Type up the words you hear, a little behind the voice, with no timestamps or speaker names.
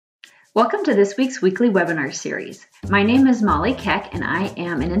Welcome to this week's weekly webinar series. My name is Molly Keck and I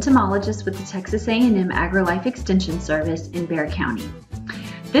am an entomologist with the Texas A&M AgriLife Extension Service in Bexar County.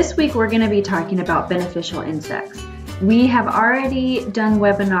 This week we're going to be talking about beneficial insects. We have already done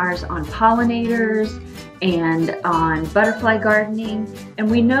webinars on pollinators and on butterfly gardening,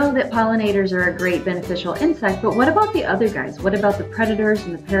 and we know that pollinators are a great beneficial insect, but what about the other guys? What about the predators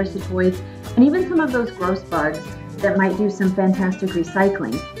and the parasitoids and even some of those gross bugs that might do some fantastic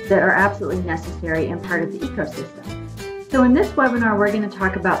recycling that are absolutely necessary and part of the ecosystem? So in this webinar, we're going to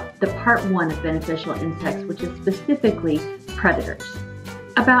talk about the part one of beneficial insects, which is specifically predators.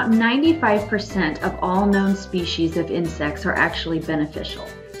 About 95% of all known species of insects are actually beneficial.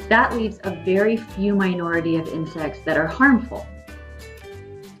 That leaves a very few minority of insects that are harmful.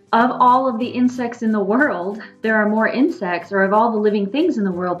 Of all of the insects in the world, there are more insects, or of all the living things in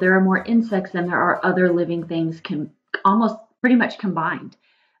the world, there are more insects than there are other living things, almost pretty much combined.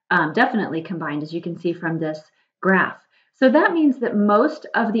 Definitely combined, as you can see from this graph. So that means that most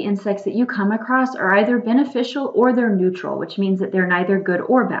of the insects that you come across are either beneficial or they're neutral, which means that they're neither good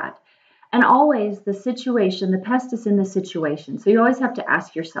or bad. And always the situation, the pest is in the situation. So you always have to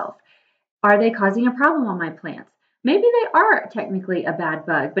ask yourself, are they causing a problem on my plants? Maybe they are technically a bad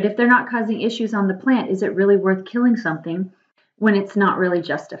bug, but if they're not causing issues on the plant, is it really worth killing something when it's not really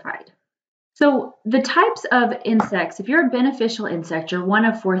justified? So the types of insects, if you're a beneficial insect, you're one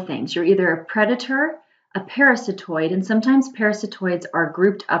of four things. You're either a predator, a parasitoid, and sometimes parasitoids are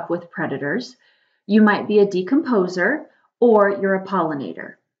grouped up with predators. You might be a decomposer, or you're a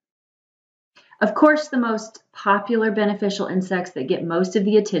pollinator. Of course, the most popular beneficial insects that get most of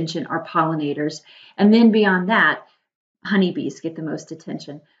the attention are pollinators, and then beyond that, honeybees get the most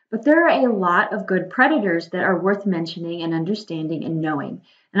attention. But there are a lot of good predators that are worth mentioning and understanding and knowing.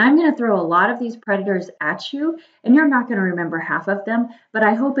 And I'm going to throw a lot of these predators at you, and you're not going to remember half of them, but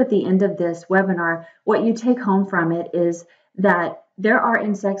I hope at the end of this webinar, what you take home from it is that there are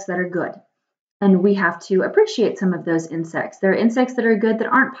insects that are good, and we have to appreciate some of those insects. There are insects that are good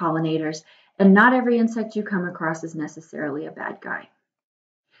that aren't pollinators, and not every insect you come across is necessarily a bad guy.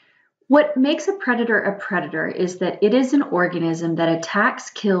 What makes a predator is that it is an organism that attacks,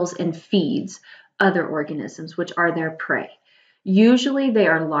 kills, and feeds other organisms, which are their prey. Usually they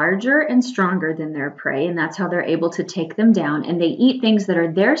are larger and stronger than their prey, and that's how they're able to take them down, and they eat things that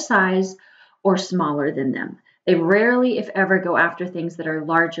are their size or smaller than them. They rarely, if ever, go after things that are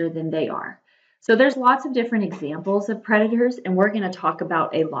larger than they are. So there's lots of different examples of predators, and we're going to talk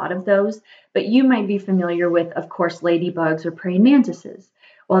about a lot of those, but you might be familiar with, of course, ladybugs or praying mantises.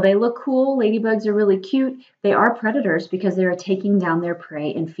 While they look cool, ladybugs are really cute, they are predators because they are taking down their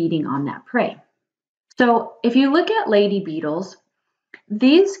prey and feeding on that prey. So if you look at lady beetles,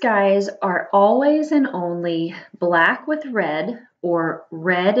 these guys are always and only black with red or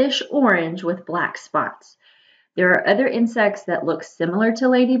reddish orange with black spots. There are other insects that look similar to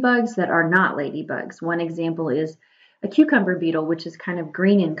ladybugs that are not ladybugs. One example is a cucumber beetle, which is kind of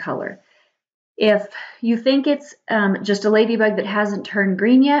green in color. If you think it's just a ladybug that hasn't turned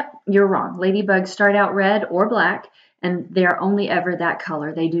green yet, you're wrong. Ladybugs start out red or black, and they're only ever that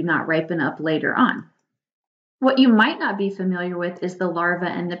color. They do not ripen up later on. What you might not be familiar with is the larva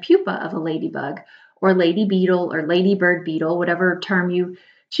and the pupa of a ladybug, or lady beetle, or ladybird beetle, whatever term you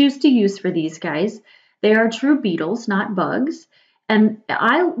choose to use for these guys. They are true beetles, not bugs. And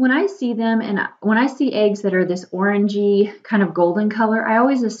when I see them, and when I see eggs that are this orangey kind of golden color, I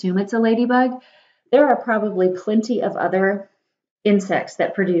always assume it's a ladybug. There are probably plenty of other insects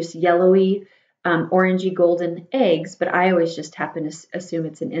that produce yellowy, orangey golden eggs, but I always just happen to assume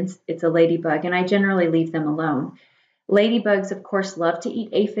it's a ladybug, and I generally leave them alone. Ladybugs, of course, love to eat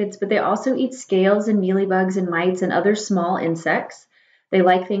aphids, but they also eat scales and mealybugs and mites and other small insects. They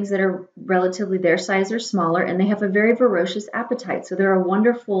like things that are relatively their size or smaller, and they have a very voracious appetite. So they're a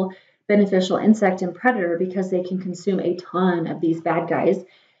wonderful beneficial insect and predator because they can consume a ton of these bad guys.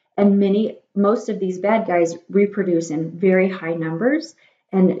 And most of these bad guys reproduce in very high numbers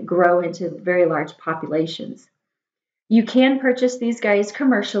and grow into very large populations. You can purchase these guys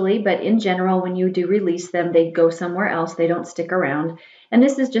commercially, but in general, when you do release them, they go somewhere else. They don't stick around. And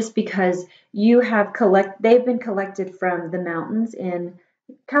this is just because they've been collected from the mountains in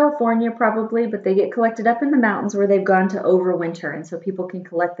California probably, but they get collected up in the mountains where they've gone to overwinter, and so people can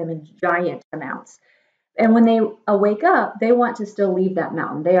collect them in giant amounts. And when they wake up, they want to still leave that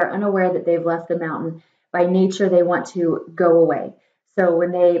mountain. They are unaware that they've left the mountain. By nature, they want to go away. So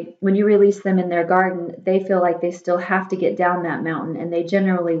when you release them in their garden, they feel like they still have to get down that mountain, and they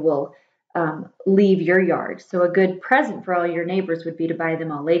generally will leave your yard. So a good present for all your neighbors would be to buy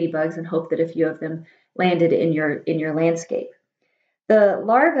them all ladybugs and hope that a few of them landed in your landscape. The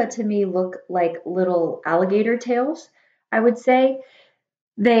larvae to me look like little alligator tails, I would say.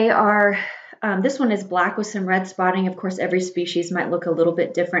 They are, this one is black with some red spotting. Of course, every species might look a little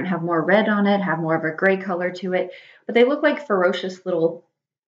bit different, have more red on it, have more of a gray color to it, but they look like ferocious little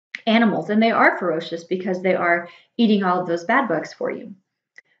animals, and they are ferocious because they are eating all of those bad bugs for you.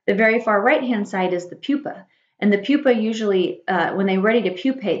 The very far right-hand side is the pupa, and the pupa usually, when they're ready to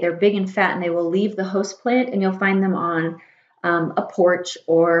pupate, they're big and fat, and they will leave the host plant, and you'll find them on a porch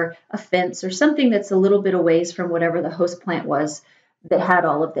or a fence or something that's a little bit away from whatever the host plant was that had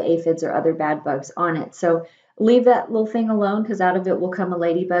all of the aphids or other bad bugs on it. So leave that little thing alone, because out of it will come a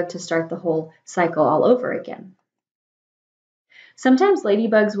ladybug to start the whole cycle all over again. Sometimes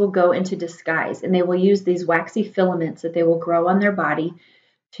ladybugs will go into disguise, and they will use these waxy filaments that they will grow on their body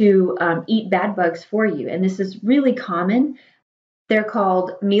to eat bad bugs for you. And this is really common. They're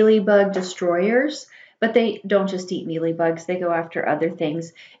called mealybug destroyers, but they don't just eat mealybugs, they go after other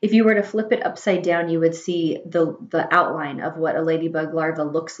things. If you were to flip it upside down, you would see the outline of what a ladybug larva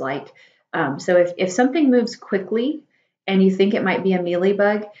looks like. So if something moves quickly and you think it might be a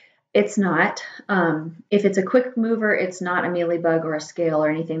mealybug, it's not. If it's a quick mover, it's not a mealybug or a scale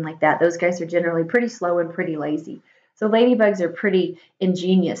or anything like that. Those guys are generally pretty slow and pretty lazy. So ladybugs are pretty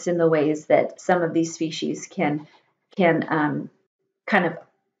ingenious in the ways that some of these species can kind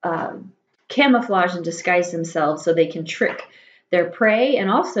of camouflage and disguise themselves so they can trick their prey, and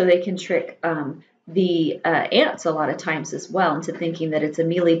also they can trick the ants a lot of times as well into thinking that it's a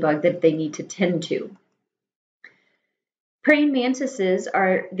mealybug that they need to tend to. Praying mantises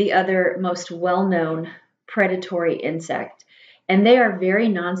are the other most well-known predatory insect, and they are very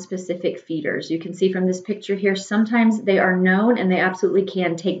nonspecific feeders. You can see from this picture here, sometimes they are known and they absolutely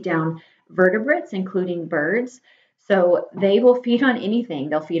can take down vertebrates, including birds. So they will feed on anything.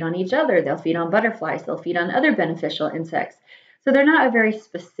 They'll feed on each other. They'll feed on butterflies. They'll feed on other beneficial insects. So they're not a very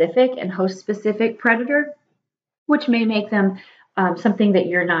specific and host-specific predator, which may make them something that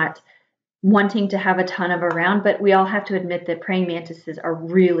you're not wanting to have a ton of around, but we all have to admit that praying mantises are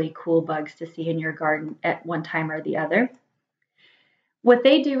really cool bugs to see in your garden at one time or the other. What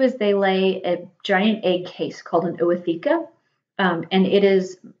they do is they lay a giant egg case called an ootheca, and it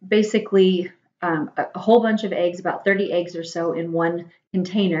is basically a whole bunch of eggs, about 30 eggs or so in one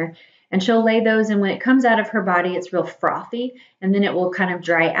container, and she'll lay those, and when it comes out of her body, it's real frothy, and then it will kind of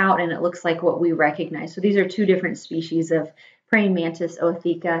dry out, and it looks like what we recognize. So these are two different species of praying mantis,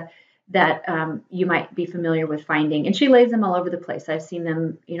 ootheca, that you might be familiar with finding. And she lays them all over the place. I've seen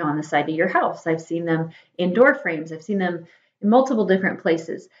them, on the side of your house. I've seen them in door frames. I've seen them in multiple different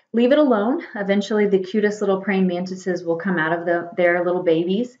places. Leave it alone. Eventually, the cutest little praying mantises will come out of their little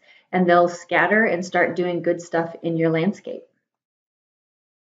babies, and they'll scatter and start doing good stuff in your landscape.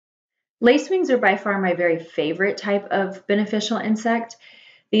 Lacewings are by far my very favorite type of beneficial insect.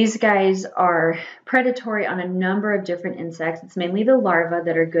 These guys are predatory on a number of different insects. It's mainly the larvae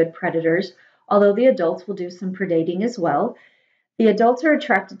that are good predators, although the adults will do some predating as well. The adults are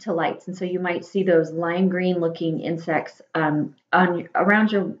attracted to lights, and so you might see those lime green looking insects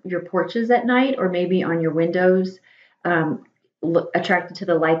around your porches at night, or maybe on your windows, attracted to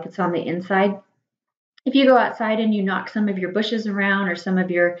the light that's on the inside. If you go outside and you knock some of your bushes around, or some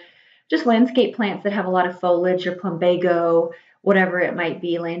of your just landscape plants that have a lot of foliage, or plumbago, whatever it might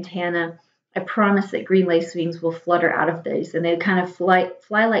be, lantana, I promise that green lacewings will flutter out of these, and they kind of fly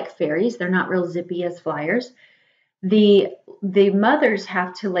like fairies. They're not real zippy as flyers. The mothers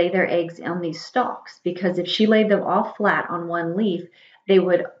have to lay their eggs on these stalks, because if she laid them all flat on one leaf, they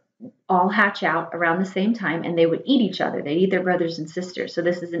would all hatch out around the same time, and they would eat each other. They'd eat their brothers and sisters. So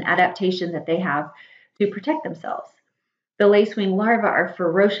this is an adaptation that they have to protect themselves. The lacewing larvae are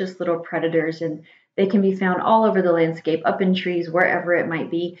ferocious little predators, and they can be found all over the landscape, up in trees, wherever it might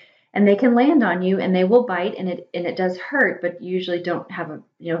be, and they can land on you, and they will bite, and it does hurt, but you usually don't have a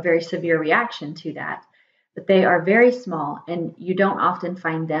very severe reaction to that. But they are very small, and you don't often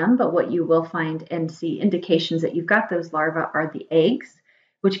find them, but what you will find and see indications that you've got those larvae are the eggs,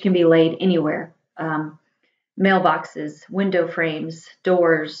 which can be laid anywhere, mailboxes, window frames,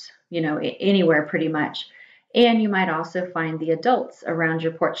 doors, anywhere pretty much. And you might also find the adults around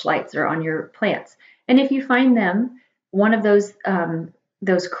your porch lights or on your plants. And if you find them, one of those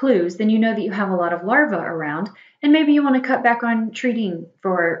clues, then you know that you have a lot of larvae around, and maybe you want to cut back on treating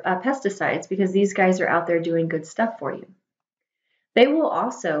for pesticides, because these guys are out there doing good stuff for you. They will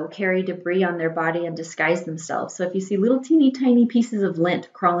also carry debris on their body and disguise themselves. So if you see little teeny tiny pieces of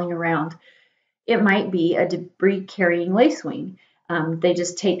lint crawling around, it might be a debris carrying lacewing. They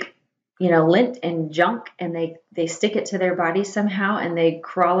just take lint and junk, and they stick it to their body somehow, and they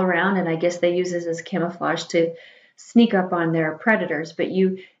crawl around, and I guess they use this as camouflage to sneak up on their predators, but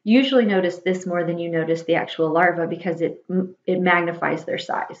you usually notice this more than you notice the actual larva because it magnifies their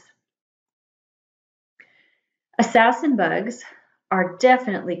size. Assassin bugs are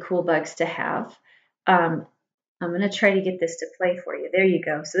definitely cool bugs to have. I'm going to try to get this to play for you. There you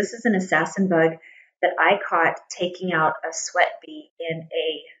go. So this is an assassin bug that I caught taking out a sweat bee in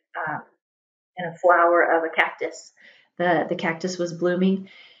a flower of a cactus. The cactus was blooming,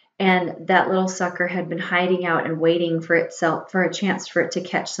 and that little sucker had been hiding out and waiting for a chance for it to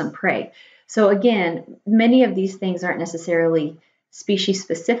catch some prey. So again, many of these things aren't necessarily species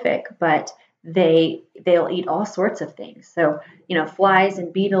specific, but they'll eat all sorts of things. So, flies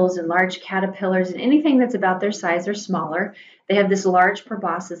and beetles and large caterpillars and anything that's about their size or smaller. They have this large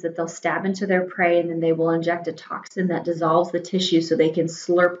proboscis that they'll stab into their prey, and then they will inject a toxin that dissolves the tissue so they can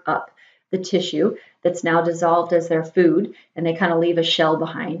slurp up the tissue that's now dissolved as their food, and they kind of leave a shell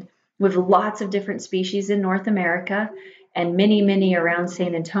behind. We have lots of different species in North America and many, many around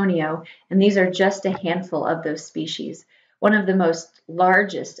San Antonio, and these are just a handful of those species. One of the most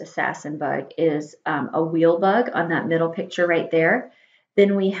largest assassin bug is a wheel bug on that middle picture right there.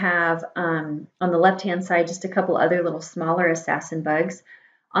 Then we have on the left-hand side just a couple other little smaller assassin bugs.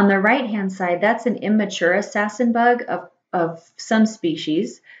 On the right-hand side, that's an immature assassin bug of some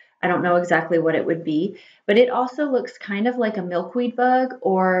species. I don't know exactly what it would be, but it also looks kind of like a milkweed bug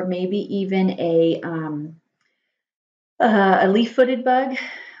or maybe even a leaf-footed bug.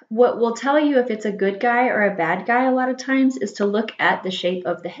 What will tell you if it's a good guy or a bad guy a lot of times is to look at the shape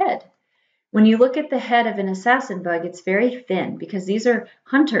of the head. When you look at the head of an assassin bug, it's very thin because these are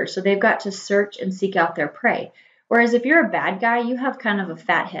hunters, so they've got to search and seek out their prey. Whereas if you're a bad guy, you have kind of a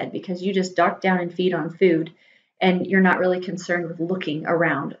fat head because you just duck down and feed on food, and you're not really concerned with looking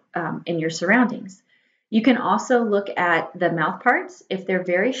around in your surroundings. You can also look at the mouth parts. If they're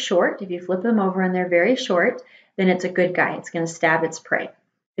very short, if you flip them over and they're very short, then it's a good guy. It's going to stab its prey.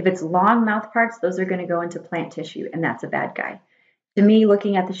 If it's long mouth parts, those are going to go into plant tissue, and that's a bad guy. To me,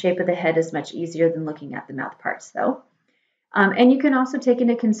 looking at the shape of the head is much easier than looking at the mouth parts, though. And you can also take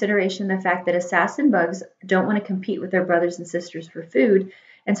into consideration the fact that assassin bugs don't want to compete with their brothers and sisters for food,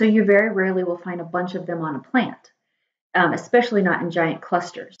 and so you very rarely will find a bunch of them on a plant, especially not in giant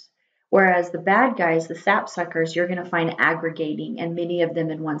clusters. Whereas the bad guys, the sapsuckers, you're going to find aggregating and many of them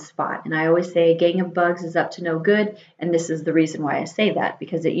in one spot. And I always say a gang of bugs is up to no good, and this is the reason why I say that,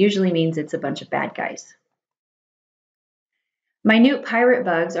 because it usually means it's a bunch of bad guys. Minute pirate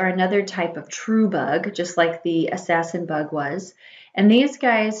bugs are another type of true bug, just like the assassin bug was. And these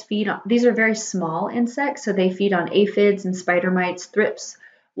guys these are very small insects, so they feed on aphids and spider mites, thrips,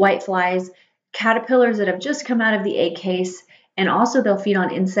 whiteflies, caterpillars that have just come out of the egg case, and also they'll feed on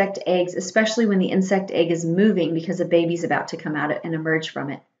insect eggs, especially when the insect egg is moving because a baby's about to come out and emerge from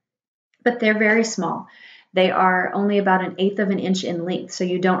it. But they're very small. They are only about 1/8 of an inch in length, so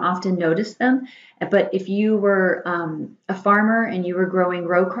you don't often notice them. But if you were a farmer and you were growing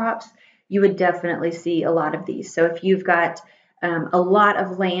row crops, you would definitely see a lot of these. So if you've got a lot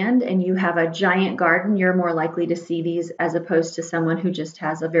of land and you have a giant garden, you're more likely to see these as opposed to someone who just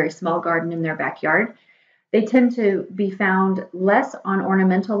has a very small garden in their backyard. They tend to be found less on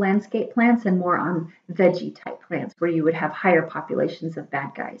ornamental landscape plants and more on veggie type plants where you would have higher populations of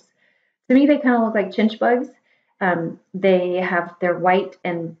bad guys. To me, they kind of look like chinch bugs. They're white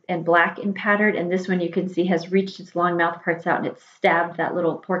and black in pattern, and this one you can see has reached its long mouth parts out and it's stabbed that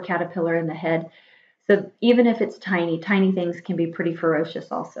little poor caterpillar in the head. So even if it's tiny, tiny things can be pretty ferocious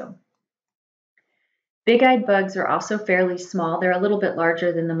also. Big-eyed bugs are also fairly small. They're a little bit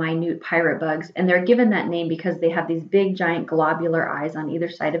larger than the minute pirate bugs, and they're given that name because they have these big, giant globular eyes on either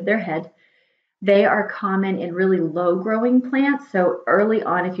side of their head. They are common in really low-growing plants, so early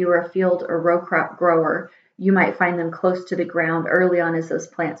on, if you were a field or row crop grower, you might find them close to the ground early on as those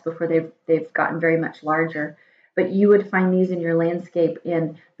plants before they've gotten very much larger. But you would find these in your landscape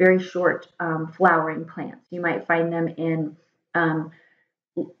in very short flowering plants. You might find them in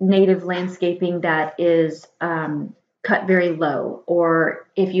native landscaping that is cut very low, or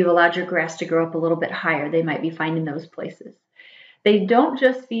if you've allowed your grass to grow up a little bit higher, they might be found in those places. They don't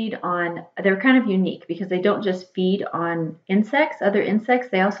just feed on, they're kind of unique because they don't just feed on other insects,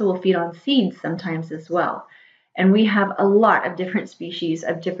 they also will feed on seeds sometimes as well. And we have a lot of different species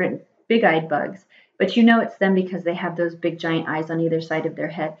of different big-eyed bugs, but you know it's them because they have those big giant eyes on either side of their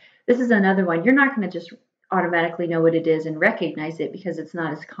head. This is another one. You're not going to just automatically know what it is and recognize it because it's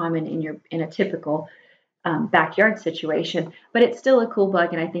not as common in a typical backyard situation, but it's still a cool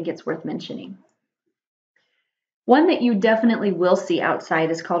bug and I think it's worth mentioning. One that you definitely will see outside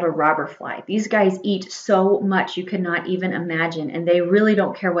is called a robber fly. These guys eat so much you cannot even imagine, and they really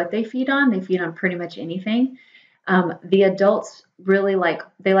don't care what they feed on. They feed on pretty much anything. The adults really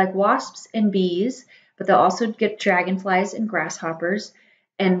they like wasps and bees, but they'll also get dragonflies and grasshoppers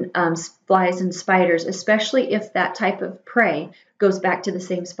and flies and spiders, especially if that type of prey goes back to the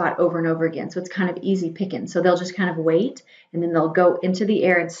same spot over and over again. So it's kind of easy picking. So they'll just kind of wait, and then they'll go into the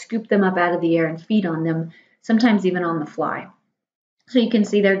air and scoop them up out of the air and feed on them, sometimes even on the fly. So you can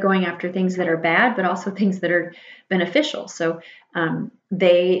see they're going after things that are bad, but also things that are beneficial. So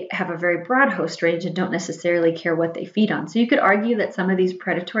they have a very broad host range and don't necessarily care what they feed on. So you could argue that some of these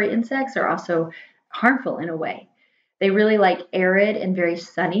predatory insects are also harmful in a way. They really like arid and very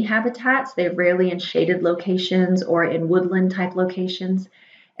sunny habitats. They're rarely in shaded locations or in woodland type locations.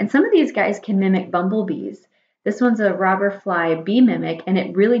 And some of these guys can mimic bumblebees. This one's a robber fly bee mimic, and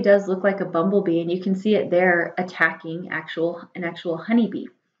it really does look like a bumblebee, and you can see it there attacking an actual honeybee.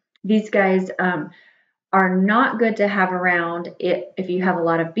 These guys are not good to have around if you have a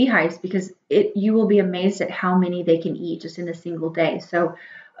lot of beehives, because you will be amazed at how many they can eat just in a single day. So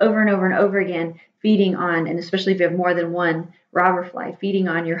over and over and over again, feeding on, and especially if you have more than one robber fly, feeding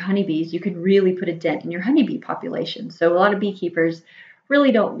on your honeybees, you could really put a dent in your honeybee population. So a lot of beekeepers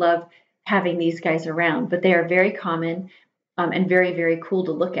really don't love having these guys around, but they are very common and very, very cool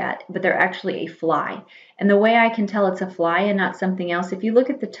to look at, but they're actually a fly. And the way I can tell it's a fly and not something else, if you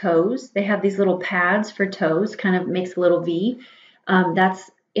look at the toes, they have these little pads for toes, kind of makes a little V. That's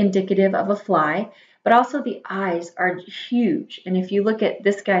indicative of a fly. But also the eyes are huge. And if you look at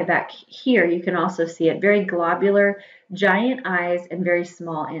this guy back here, you can also see it. Very globular, giant eyes, and very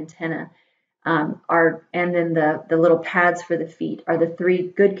small antenna. And then the little pads for the feet are the three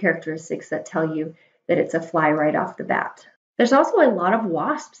good characteristics that tell you that it's a fly right off the bat. There's also a lot of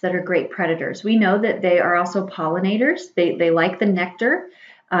wasps that are great predators. We know that they are also pollinators. They like the nectar.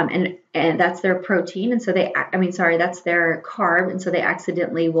 And that's their protein, and so that's their carb, and so they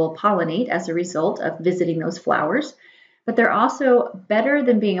accidentally will pollinate as a result of visiting those flowers. But they're also better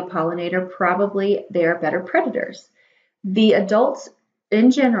than being a pollinator. Probably they are better predators. The adults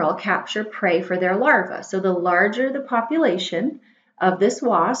in general capture prey for their larvae. So the larger the population of this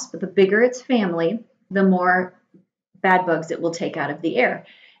wasp, the bigger its family, the more bad bugs it will take out of the air.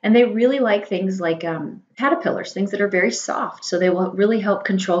 And they really like things like caterpillars, things that are very soft. So they will really help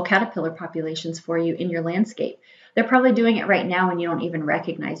control caterpillar populations for you in your landscape. They're probably doing it right now and you don't even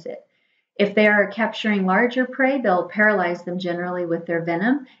recognize it. If they are capturing larger prey, they'll paralyze them generally with their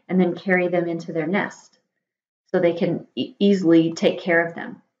venom and then carry them into their nest so they can easily take care of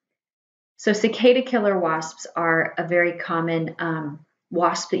them. So cicada killer wasps are a very common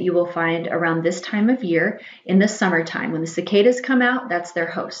wasp that you will find around this time of year in the summertime. When the cicadas come out, that's their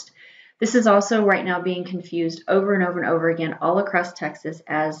host. This is also right now being confused over and over and over again all across Texas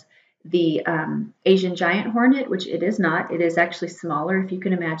as the Asian giant hornet, which it is not. It is actually smaller, if you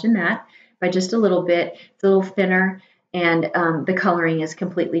can imagine that, by just a little bit. It's a little thinner, and the coloring is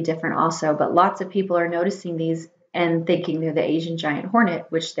completely different also. But lots of people are noticing these and thinking they're the Asian giant hornet,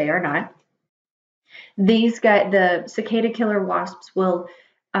 which they are not. These guys, the cicada killer wasps, will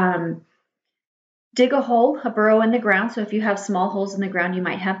dig a hole, a burrow in the ground. So if you have small holes in the ground, you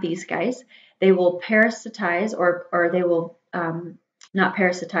might have these guys. They will parasitize, or they will not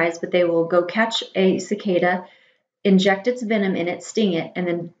parasitize, but they will go catch a cicada, inject its venom in it, sting it, and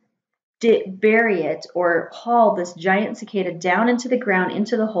then bury it or haul this giant cicada down into the ground,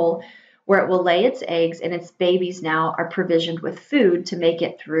 into the hole, where it will lay its eggs, and its babies now are provisioned with food to make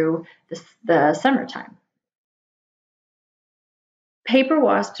it through the summertime. Paper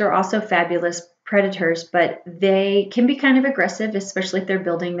wasps are also fabulous predators, but they can be kind of aggressive, especially if they're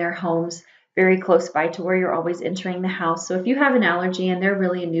building their homes very close by to where you're always entering the house. So if you have an allergy and they're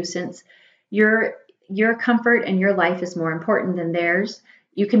really a nuisance, your comfort and your life is more important than theirs.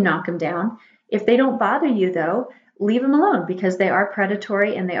 You can knock them down. If they don't bother you, though, leave them alone, because they are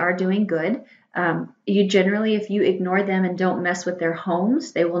predatory and they are doing good. You generally, if you ignore them and don't mess with their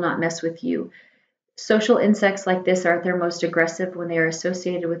homes, they will not mess with you. Social insects like this are at their most aggressive when they are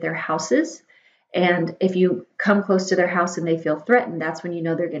associated with their houses. And if you come close to their house and they feel threatened, that's when you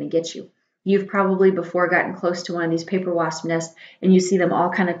know they're going to get you. You've probably before gotten close to one of these paper wasp nests and you see them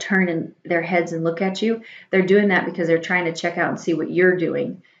all kind of turn in their heads and look at you. They're doing that because they're trying to check out and see what you're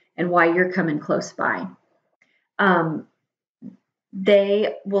doing and why you're coming close by.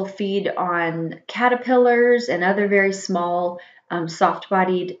 They will feed on caterpillars and other very small,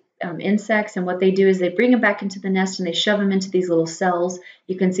 soft-bodied insects. And what they do is they bring them back into the nest and they shove them into these little cells.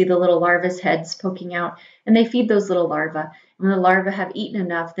 You can see the little larva's heads poking out, and they feed those little larvae. And when the larvae have eaten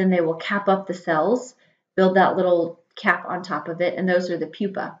enough, then they will cap up the cells, build that little cap on top of it, and those are the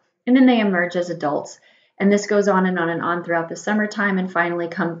pupa. And then they emerge as adults. And this goes on and on and on throughout the summertime, and finally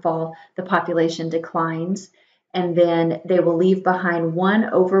come fall, the population declines. and then they will leave behind one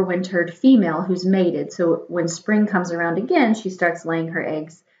overwintered female who's mated. So when spring comes around again, she starts laying her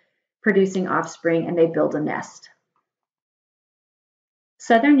eggs, producing offspring, and they build a nest.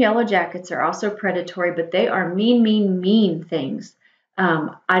 Southern yellow jackets are also predatory, but they are mean, mean, mean things.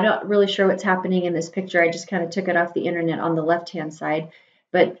 I'm not really sure what's happening in this picture. I just kind of took it off the internet on the left-hand side,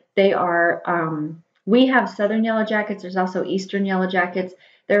 but they are, we have southern yellow jackets. There's also eastern yellow jackets.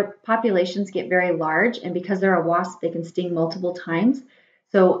 Their populations get very large, and because they're a wasp, they can sting multiple times.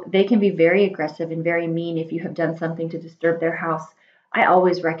 So they can be very aggressive and very mean if you have done something to disturb their house. I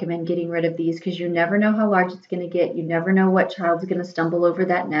always recommend getting rid of these because you never know how large it's going to get. You never know what child's going to stumble over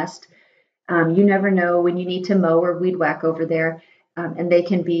that nest. You never know when you need to mow or weed whack over there, and they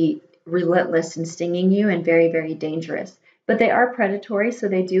can be relentless in stinging you and very, very dangerous. But they are predatory, so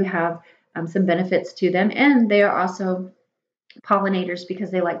they do have some benefits to them, and they are also pollinators because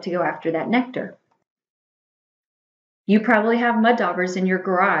they like to go after that nectar. You probably have mud daubers in your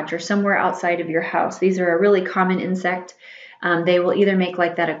garage or somewhere outside of your house. These are a really common insect. They will either make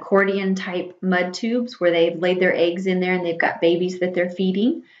like that accordion type mud tubes where they've laid their eggs in there and they've got babies that they're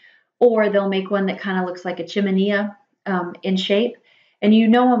feeding, or they'll make one that kind of looks like a chimenea in shape. And you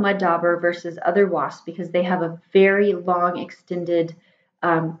know a mud dauber versus other wasps because they have a very long extended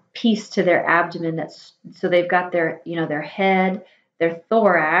piece to their abdomen. So they've got their, their head, their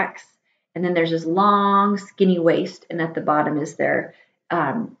thorax, and then there's this long skinny waist, and at the bottom is their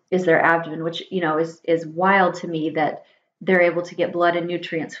abdomen, which is wild to me that they're able to get blood and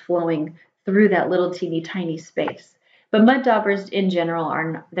nutrients flowing through that little teeny tiny space. But mud daubers in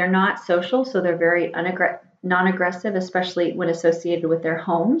general they're not social, so they're very non-aggressive, especially when associated with their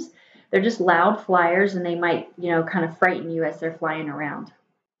homes. They're just loud flyers, and they might, kind of frighten you as they're flying around.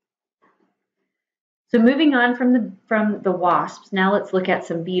 So moving on from the wasps, now let's look at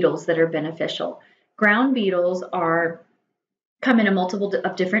some beetles that are beneficial. Ground beetles come in a multiple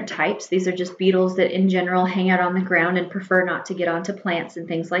of different types. These are just beetles that in general hang out on the ground and prefer not to get onto plants and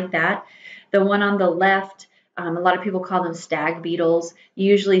things like that. The one on the left, a lot of people call them stag beetles. You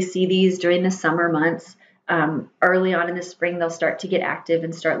usually see these during the summer months. Early on in the spring, they'll start to get active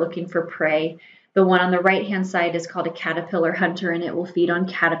and start looking for prey. The one on the right-hand side is called a caterpillar hunter, and it will feed on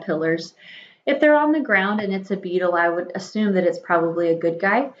caterpillars. If they're on the ground and it's a beetle, I would assume that it's probably a good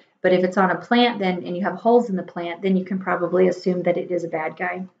guy. But if it's on a plant and you have holes in the plant, then you can probably assume that it is a bad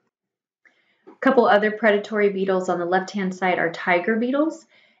guy. A couple other predatory beetles on the left-hand side are tiger beetles.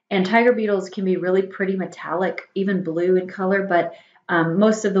 And tiger beetles can be really pretty metallic, even blue in color, but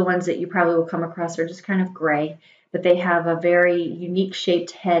most of the ones that you probably will come across are just kind of gray. But they have a very unique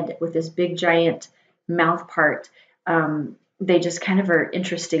shaped head with this big giant mouth part. They just kind of are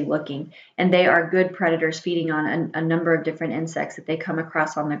interesting looking, and they are good predators feeding on a number of different insects that they come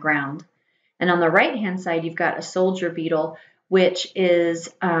across on the ground. And on the right-hand side, you've got a soldier beetle, which is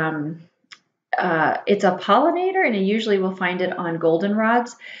it's a pollinator, and you usually will find it on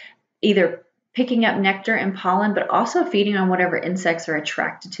goldenrods, either picking up nectar and pollen, but also feeding on whatever insects are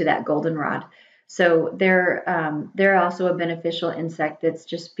attracted to that goldenrod. So they're also a beneficial insect that's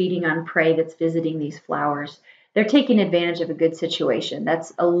just feeding on prey that's visiting these flowers. They're taking advantage of a good situation.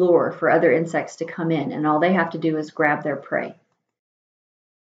 That's a lure for other insects to come in, and all they have to do is grab their prey.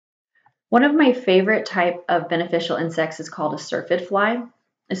 One of my favorite type of beneficial insects is called a syrphid fly.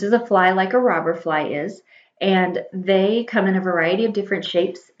 This is a fly like a robber fly is, and they come in a variety of different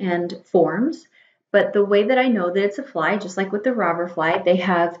shapes and forms. But the way that I know that it's a fly, just like with the robber fly, they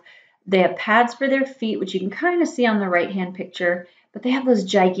have pads for their feet, which you can kind of see on the right-hand picture. But they have those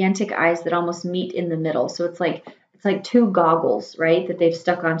gigantic eyes that almost meet in the middle. So it's like two goggles, right, that they've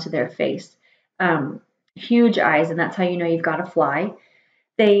stuck onto their face. Huge eyes, and that's how you know you've got a fly.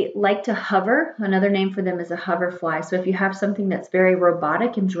 They like to hover. Another name for them is a hover fly. So if you have something that's very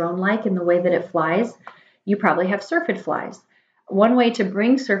robotic and drone-like in the way that it flies, you probably have syrphid flies. One way to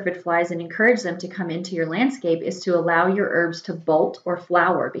bring syrphid flies and encourage them to come into your landscape is to allow your herbs to bolt or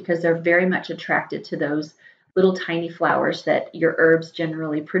flower, because they're very much attracted to those little tiny flowers that your herbs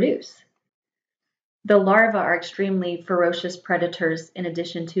generally produce. The larvae are extremely ferocious predators in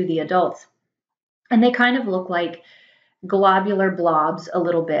addition to the adults, and they kind of look like globular blobs a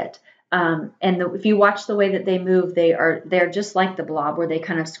little bit. If you watch the way that they move, they're just like the blob, where they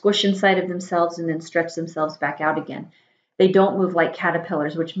kind of squish inside of themselves and then stretch themselves back out again. They don't move like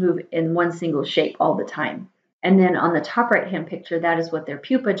caterpillars, which move in one single shape all the time. And then on the top right-hand picture, that is what their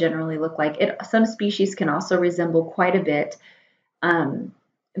pupa generally look like. Some species can also resemble quite a bit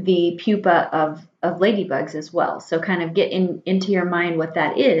the pupa of ladybugs as well. So kind of get into your mind what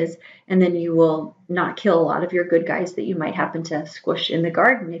that is, and then you will not kill a lot of your good guys that you might happen to squish in the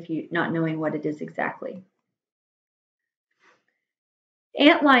garden if you're not knowing what it is exactly.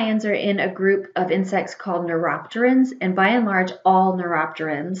 Antlions are in a group of insects called neuropterans, and by and large, all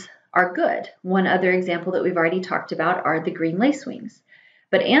neuropterans are good. One other example that we've already talked about are the green lacewings.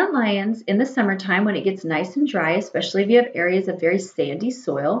 But antlions in the summertime, when it gets nice and dry, especially if you have areas of very sandy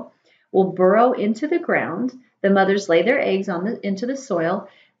soil, will burrow into the ground. The mothers lay their eggs into the soil.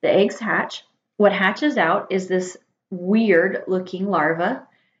 The eggs hatch. What hatches out is this weird looking larva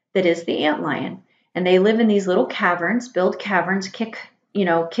that is the antlion. And they live in these little caverns, build caverns, kick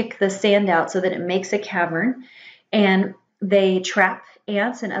the sand out so that it makes a cavern. And they trap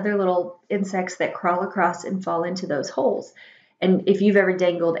ants and other little insects that crawl across and fall into those holes. And if you've ever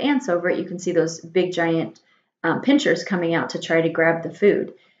dangled ants over it, you can see those big giant pinchers coming out to try to grab the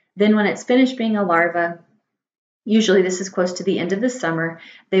food. Then when it's finished being a larva, usually this is close to the end of the summer,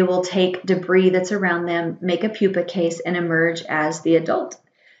 they will take debris that's around them, make a pupa case, and emerge as the adult.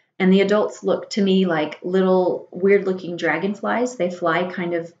 And the adults look to me like little weird looking dragonflies. They fly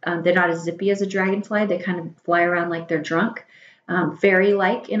kind of, they're not as zippy as a dragonfly. They kind of fly around like they're drunk,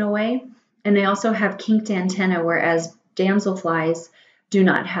 fairy-like in a way. And they also have kinked antennae, whereas damselflies do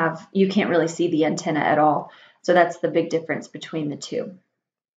not have, you can't really see the antenna at all. So that's the big difference between the two.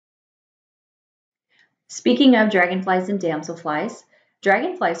 Speaking of dragonflies and damselflies,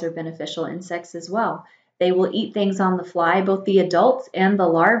 dragonflies are beneficial insects as well. They will eat things on the fly, both the adults and the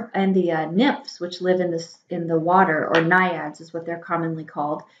larvae and the nymphs, which live in the water, or naiads is what they're commonly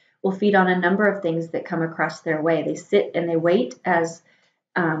called, will feed on a number of things that come across their way. They sit and they wait as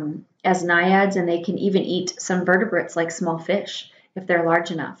naiads, and they can even eat some vertebrates like small fish if they're large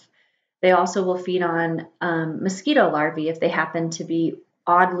enough. They also will feed on mosquito larvae if they happen to be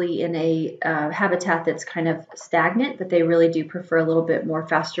oddly in a habitat that's kind of stagnant, but they really do prefer a little bit more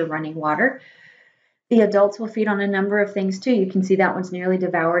faster running water. The adults will feed on a number of things too. You can see that one's nearly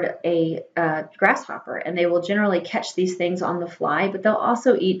devoured a grasshopper, and they will generally catch these things on the fly, but they'll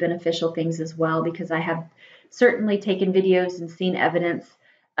also eat beneficial things as well, because I have certainly taken videos and seen evidence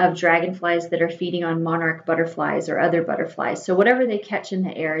of dragonflies that are feeding on monarch butterflies or other butterflies. So whatever they catch in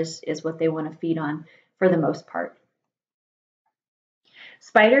the air is what they want to feed on for the most part.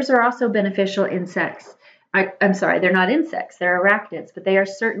 Spiders are also beneficial insects. I'm sorry, they're not insects, they're arachnids, but they are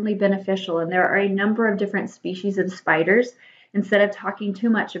certainly beneficial, and there are a number of different species of spiders. Instead of talking too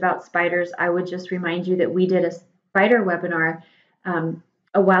much about spiders, I would just remind you that we did a spider webinar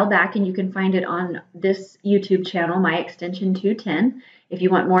a while back, and you can find it on this YouTube channel, My Extension 210, if you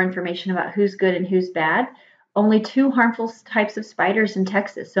want more information about who's good and who's bad. Only 2 harmful types of spiders in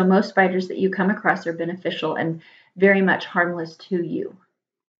Texas, so most spiders that you come across are beneficial and very much harmless to you.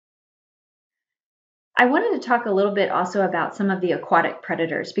 I wanted to talk a little bit also about some of the aquatic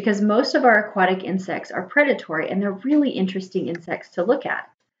predators, because most of our aquatic insects are predatory, and they're really interesting insects to look at.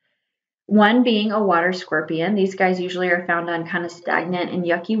 One being a water scorpion. These guys usually are found on kind of stagnant and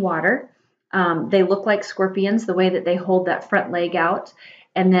yucky water. They look like scorpions, the way that they hold that front leg out,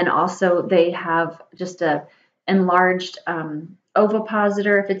 and then also they have just a enlarged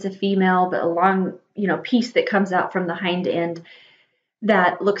ovipositor if it's a female, but a long piece that comes out from the hind end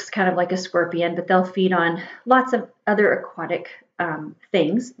that looks kind of like a scorpion, but they'll feed on lots of other aquatic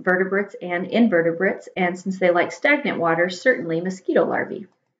things, vertebrates and invertebrates, and since they like stagnant water, certainly mosquito larvae.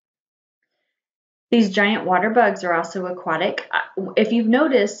 These giant water bugs are also aquatic. If you've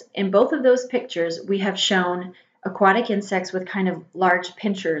noticed, in both of those pictures, we have shown aquatic insects with kind of large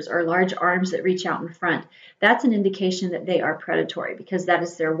pinchers or large arms that reach out in front. That's an indication that they are predatory, because that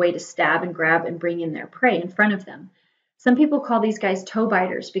is their way to stab and grab and bring in their prey in front of them. Some people call these guys toe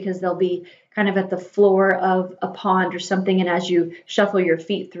biters because they'll be kind of at the floor of a pond or something, and as you shuffle your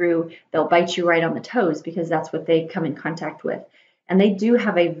feet through, they'll bite you right on the toes because that's what they come in contact with. And they do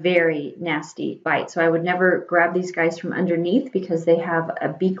have a very nasty bite, so I would never grab these guys from underneath because they have a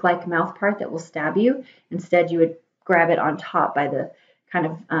beak-like mouth part that will stab you. Instead, you would grab it on top by the kind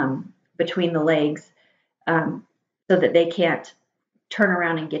of between the legs so that they can't turn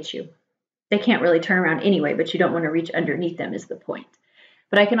around and get you. They can't really turn around anyway, but you don't want to reach underneath them is the point.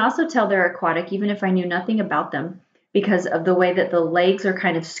 But I can also tell they're aquatic even if I knew nothing about them, because of the way that the legs are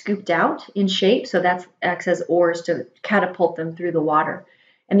kind of scooped out in shape. So that acts as oars to catapult them through the water.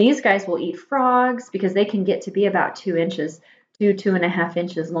 And these guys will eat frogs because they can get to be about 2 inches, 2.5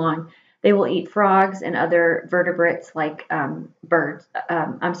 inches long. They will eat frogs and other vertebrates like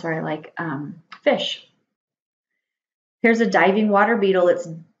fish. Here's a diving water beetle that's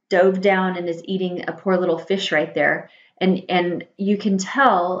dove down and is eating a poor little fish right there. And you can't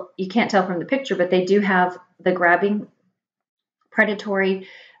tell from the picture, but they do have the grabbing predatory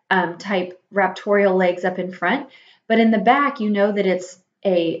type raptorial legs up in front. But in the back, you know that it's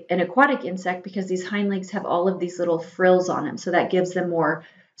an aquatic insect because these hind legs have all of these little frills on them. So that gives them more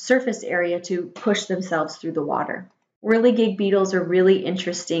surface area to push themselves through the water. Whirligig beetles are really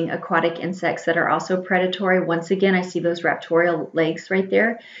interesting aquatic insects that are also predatory. Once again, I see those raptorial legs right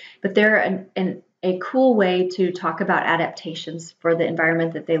there, but they're a cool way to talk about adaptations for the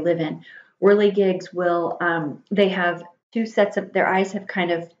environment that they live in. Whirligigs will, they have two sets of, their eyes have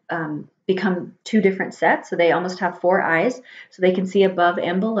kind of become two different sets. So they almost have four eyes, so they can see above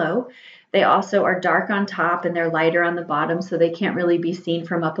and below. They also are dark on top and they're lighter on the bottom, so they can't really be seen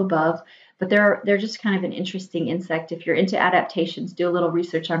from up above. But they're just kind of an interesting insect. If you're into adaptations, do a little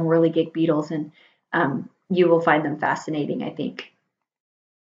research on whirligig beetles and you will find them fascinating, I think.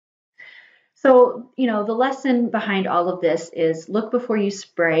 So, the lesson behind all of this is look before you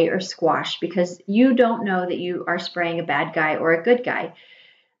spray or squash, because you don't know that you are spraying a bad guy or a good guy.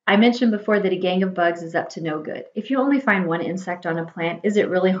 I mentioned before that a gang of bugs is up to no good. If you only find one insect on a plant, is it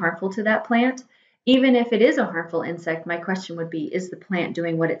really harmful to that plant? Even if it is a harmful insect, my question would be, is the plant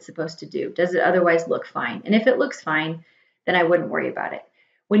doing what it's supposed to do? Does it otherwise look fine? And if it looks fine, then I wouldn't worry about it.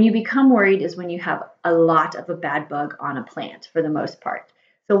 When you become worried is when you have a lot of a bad bug on a plant, for the most part.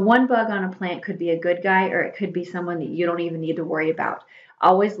 So one bug on a plant could be a good guy, or it could be someone that you don't even need to worry about.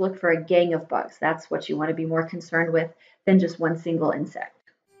 Always look for a gang of bugs. That's what you want to be more concerned with than just one single insect.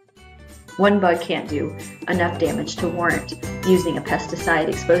 One bug can't do enough damage to warrant using a pesticide,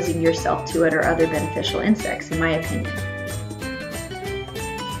 exposing yourself to it, or other beneficial insects, in my opinion.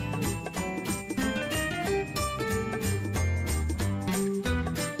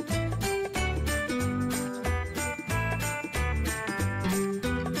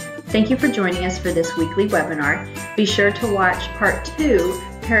 Thank you for joining us for this weekly webinar. Be sure to watch part 2,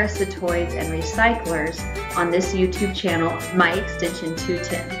 Parasitoids and Recyclers, on this YouTube channel, My Extension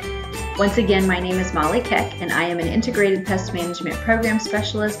 210. Once again, my name is Molly Keck, and I am an Integrated Pest Management Program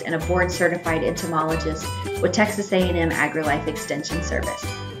Specialist and a board-certified entomologist with Texas A&M AgriLife Extension Service.